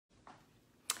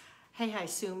Hey, hi,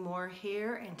 Sue Moore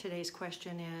here, and today's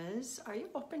question is, are you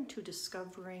open to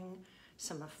discovering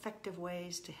some effective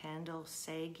ways to handle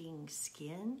sagging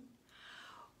skin?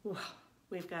 Well,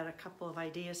 we've got a couple of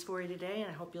ideas for you today,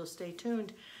 and I hope you'll stay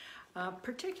tuned.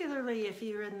 Particularly if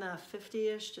you're in the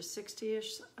 50-ish to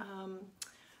 60-ish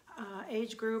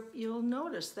age group, you'll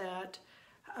notice that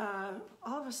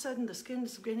all of a sudden the skin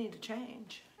is beginning to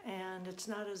change, and it's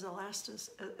not as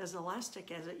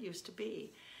elastic as it used to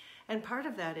be. And part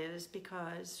of that is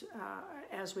because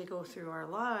as we go through our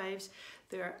lives,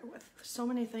 there are so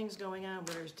many things going on,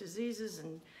 where there's diseases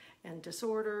and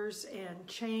disorders and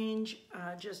change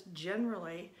just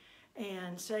generally,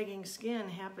 and sagging skin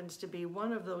happens to be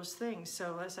one of those things.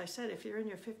 So as I said, if you're in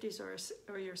your 50s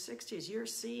or your 60s, you're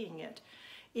seeing it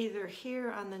either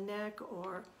here on the neck,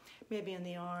 or maybe in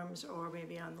the arms, or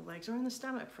maybe on the legs, or in the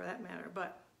stomach for that matter.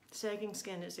 But sagging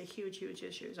skin is a huge, huge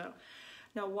issue. So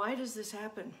now, why does this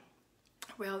happen?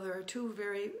 Well, there are two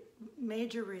very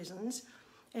major reasons,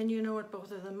 and you know what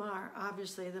both of them are.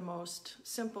 Obviously, the most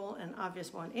simple and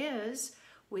obvious one is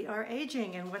we are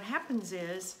aging, and what happens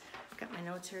is, I've got my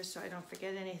notes here so I don't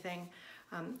forget anything.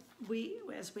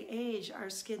 As we age, our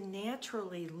skin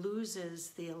naturally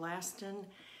loses the elastin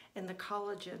and the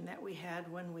collagen that we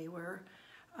had when we were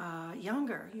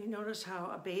younger. You notice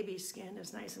how a baby's skin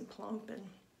is nice and plump and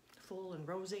full and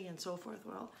rosy and so forth.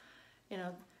 Well, you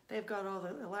know, they've got all the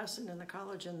elastin and the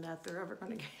collagen that they're ever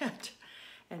going to get.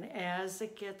 And as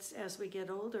we get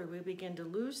older, we begin to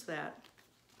lose that.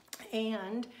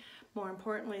 And more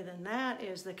importantly than that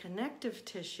is the connective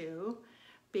tissue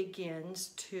begins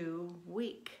to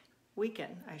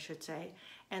weaken, I should say,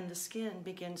 and the skin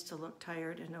begins to look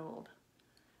tired and old.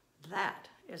 That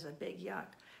is a big yuck.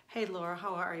 Hey, Laura,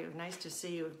 how are you? Nice to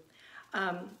see you.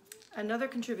 Another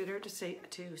contributor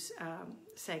to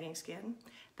sagging skin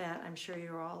that I'm sure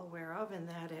you're all aware of, and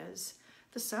that is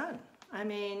the sun. I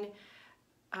mean,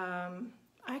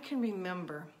 I can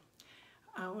remember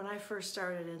when I first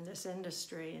started in this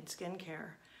industry in skincare,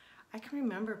 I can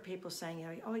remember people saying, you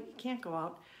know, oh, you can't go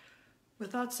out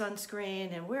without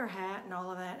sunscreen and wear a hat and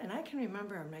all of that. And I can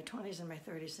remember in my 20s and my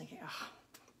 30s thinking,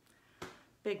 oh,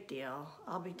 big deal,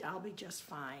 I'll be just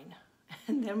fine.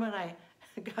 And then when I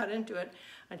got into it,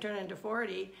 I turned into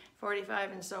 40,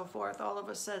 45 and so forth, all of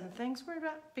a sudden things were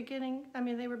beginning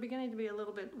to be a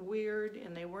little bit weird,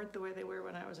 and they weren't the way they were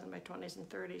when I was in my 20s and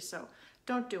 30s. So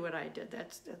don't do what I did.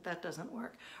 That doesn't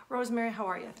work. Rosemary, how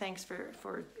are you? Thanks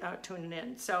for tuning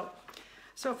in. So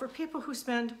for people who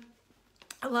spend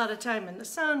a lot of time in the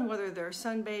sun, whether they're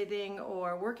sunbathing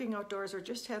or working outdoors or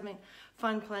just having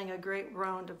fun playing a great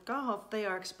round of golf, they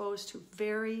are exposed to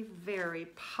very, very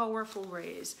powerful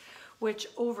rays, which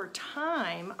over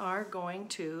time are going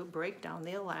to break down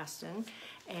the elastin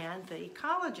and the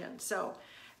collagen. So,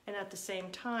 and at the same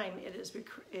time, it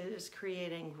is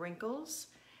creating wrinkles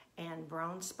and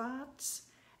brown spots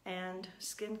and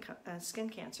skin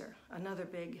cancer, another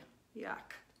big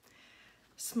yuck.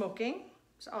 Smoking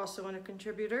is also a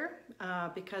contributor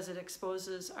because it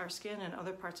exposes our skin and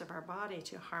other parts of our body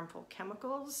to harmful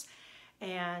chemicals,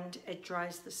 and it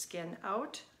dries the skin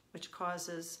out, which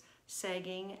causes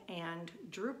sagging and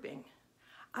drooping.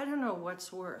 I don't know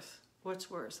what's worse,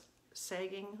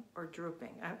 sagging or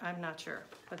drooping. I'm not sure,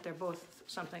 but they're both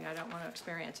something I don't want to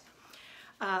experience.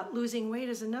 Losing weight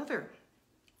is another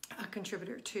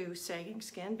contributor to sagging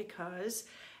skin, because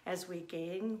as we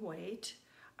gain weight,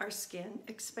 our skin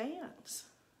expands.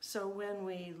 So when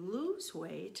we lose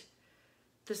weight,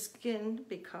 the skin,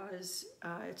 because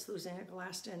it's losing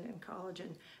elastin and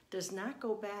collagen, does not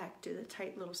go back to the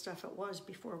tight little stuff it was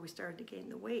before we started to gain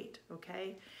the weight,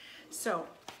 okay? So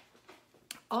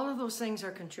all of those things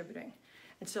are contributing.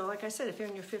 And so, like I said, if you're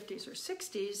in your 50s or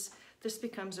 60s, this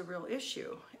becomes a real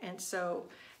issue. And so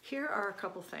here are a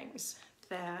couple things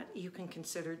that you can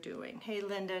consider doing. Hey,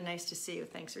 Linda, nice to see you.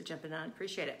 Thanks for jumping on,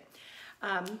 appreciate it.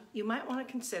 You might want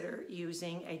to consider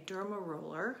using a derma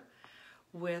roller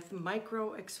with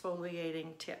micro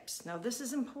exfoliating tips. Now, this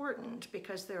is important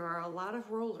because there are a lot of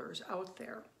rollers out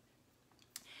there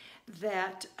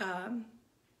that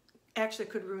actually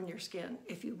could ruin your skin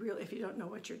if you don't know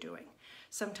what you're doing.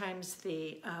 Sometimes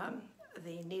the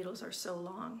needles are so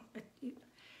long.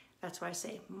 That's why I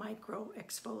say micro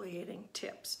exfoliating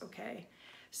tips, okay?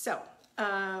 So,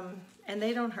 and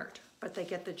they don't hurt, but they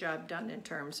get the job done in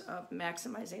terms of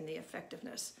maximizing the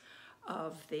effectiveness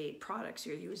of the products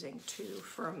you're using to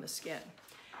firm the skin.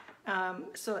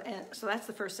 So that's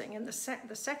the first thing. And the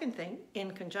second thing,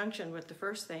 in conjunction with the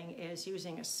first thing, is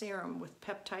using a serum with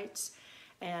peptides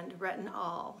and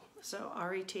retinol. So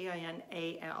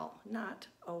R-E-T-I-N-A-L, not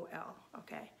O-L,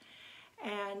 okay?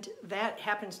 And that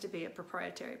happens to be a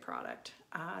proprietary product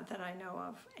that I know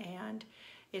of. And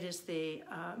it is the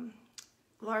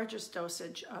largest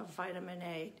dosage of vitamin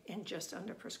A in just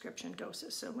under prescription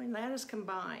doses. So when that is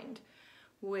combined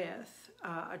with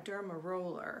a derma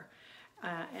roller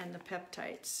and the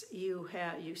peptides, you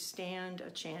stand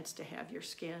a chance to have your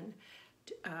skin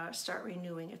start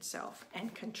renewing itself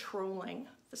and controlling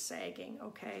the sagging,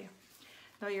 okay?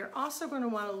 Now you're also going to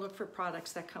want to look for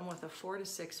products that come with a 4 to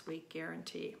 6 week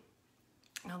guarantee.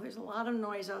 Now there's a lot of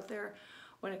noise out there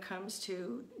when it comes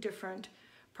to different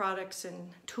products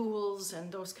and tools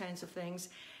and those kinds of things,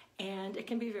 and it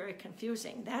can be very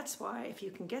confusing. That's why if you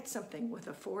can get something with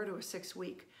a 4 to 6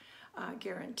 week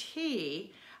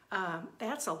guarantee,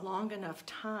 that's a long enough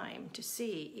time to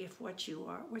see if what you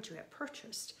have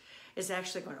purchased is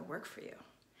actually going to work for you.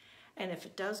 And if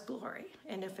it does, glory.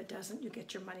 And if it doesn't, you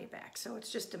get your money back. So it's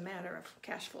just a matter of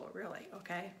cash flow, really,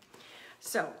 okay?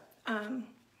 So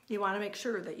you want to make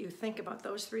sure that you think about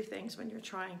those 3 things when you're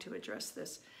trying to address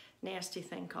this nasty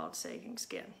thing called sagging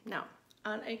skin. Now,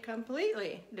 on a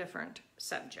completely different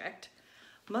subject,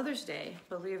 Mother's Day,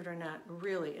 believe it or not,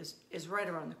 really is right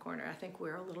around the corner. I think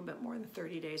we're a little bit more than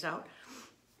 30 days out.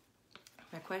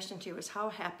 My question to you is, how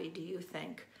happy do you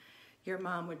think your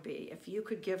mom would be if you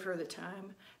could give her the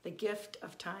time, the gift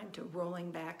of time, to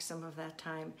rolling back some of that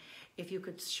time, if you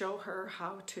could show her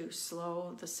how to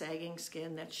slow the sagging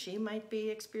skin that she might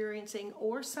be experiencing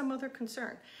or some other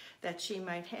concern that she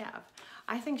might have?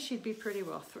 I think she'd be pretty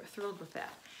well thrilled with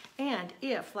that. And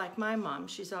if, like my mom,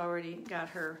 she's already got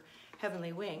her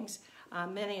heavenly wings,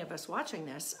 many of us watching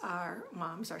this are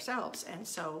moms ourselves, and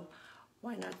so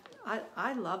why not?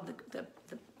 I love the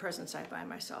presents I buy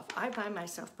myself. I buy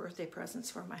myself birthday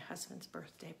presents for my husband's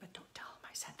birthday, but don't tell him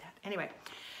I said that. Anyway,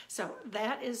 so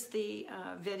that is the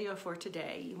video for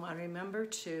today. You want to remember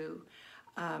to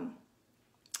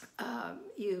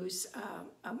use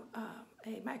a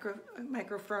micro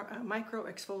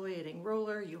exfoliating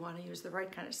roller. You want to use the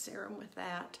right kind of serum with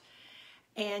that.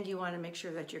 And you want to make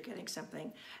sure that you're getting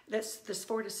something. This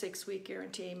 4 to 6 week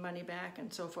guarantee, money back,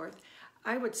 and so forth.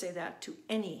 I would say that to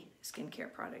any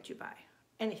skincare product you buy,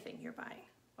 anything you're buying,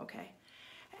 okay?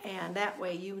 And that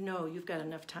way you know you've got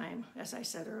enough time, as I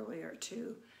said earlier,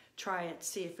 to try it,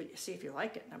 see if you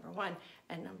like it, number 1,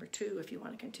 and number 2, if you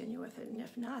want to continue with it. And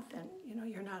if not, then you know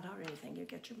you're not out anything. You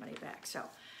get your money back. So,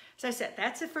 as I said,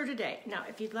 that's it for today. Now,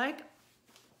 if you'd like,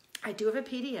 I do have a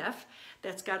PDF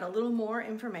that's got a little more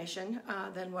information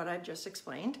than what I've just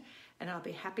explained, and I'll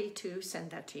be happy to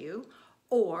send that to you.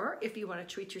 Or if you want to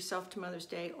treat yourself to Mother's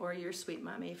Day, or your sweet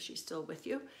mommy, if she's still with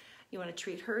you, you want to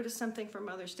treat her to something for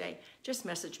Mother's Day, just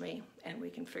message me and we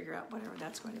can figure out whatever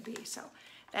that's going to be. So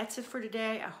that's it for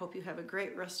today. I hope you have a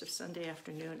great rest of Sunday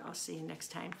afternoon. I'll see you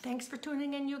next time. Thanks for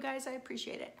tuning in, you guys. I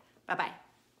appreciate it. Bye-bye.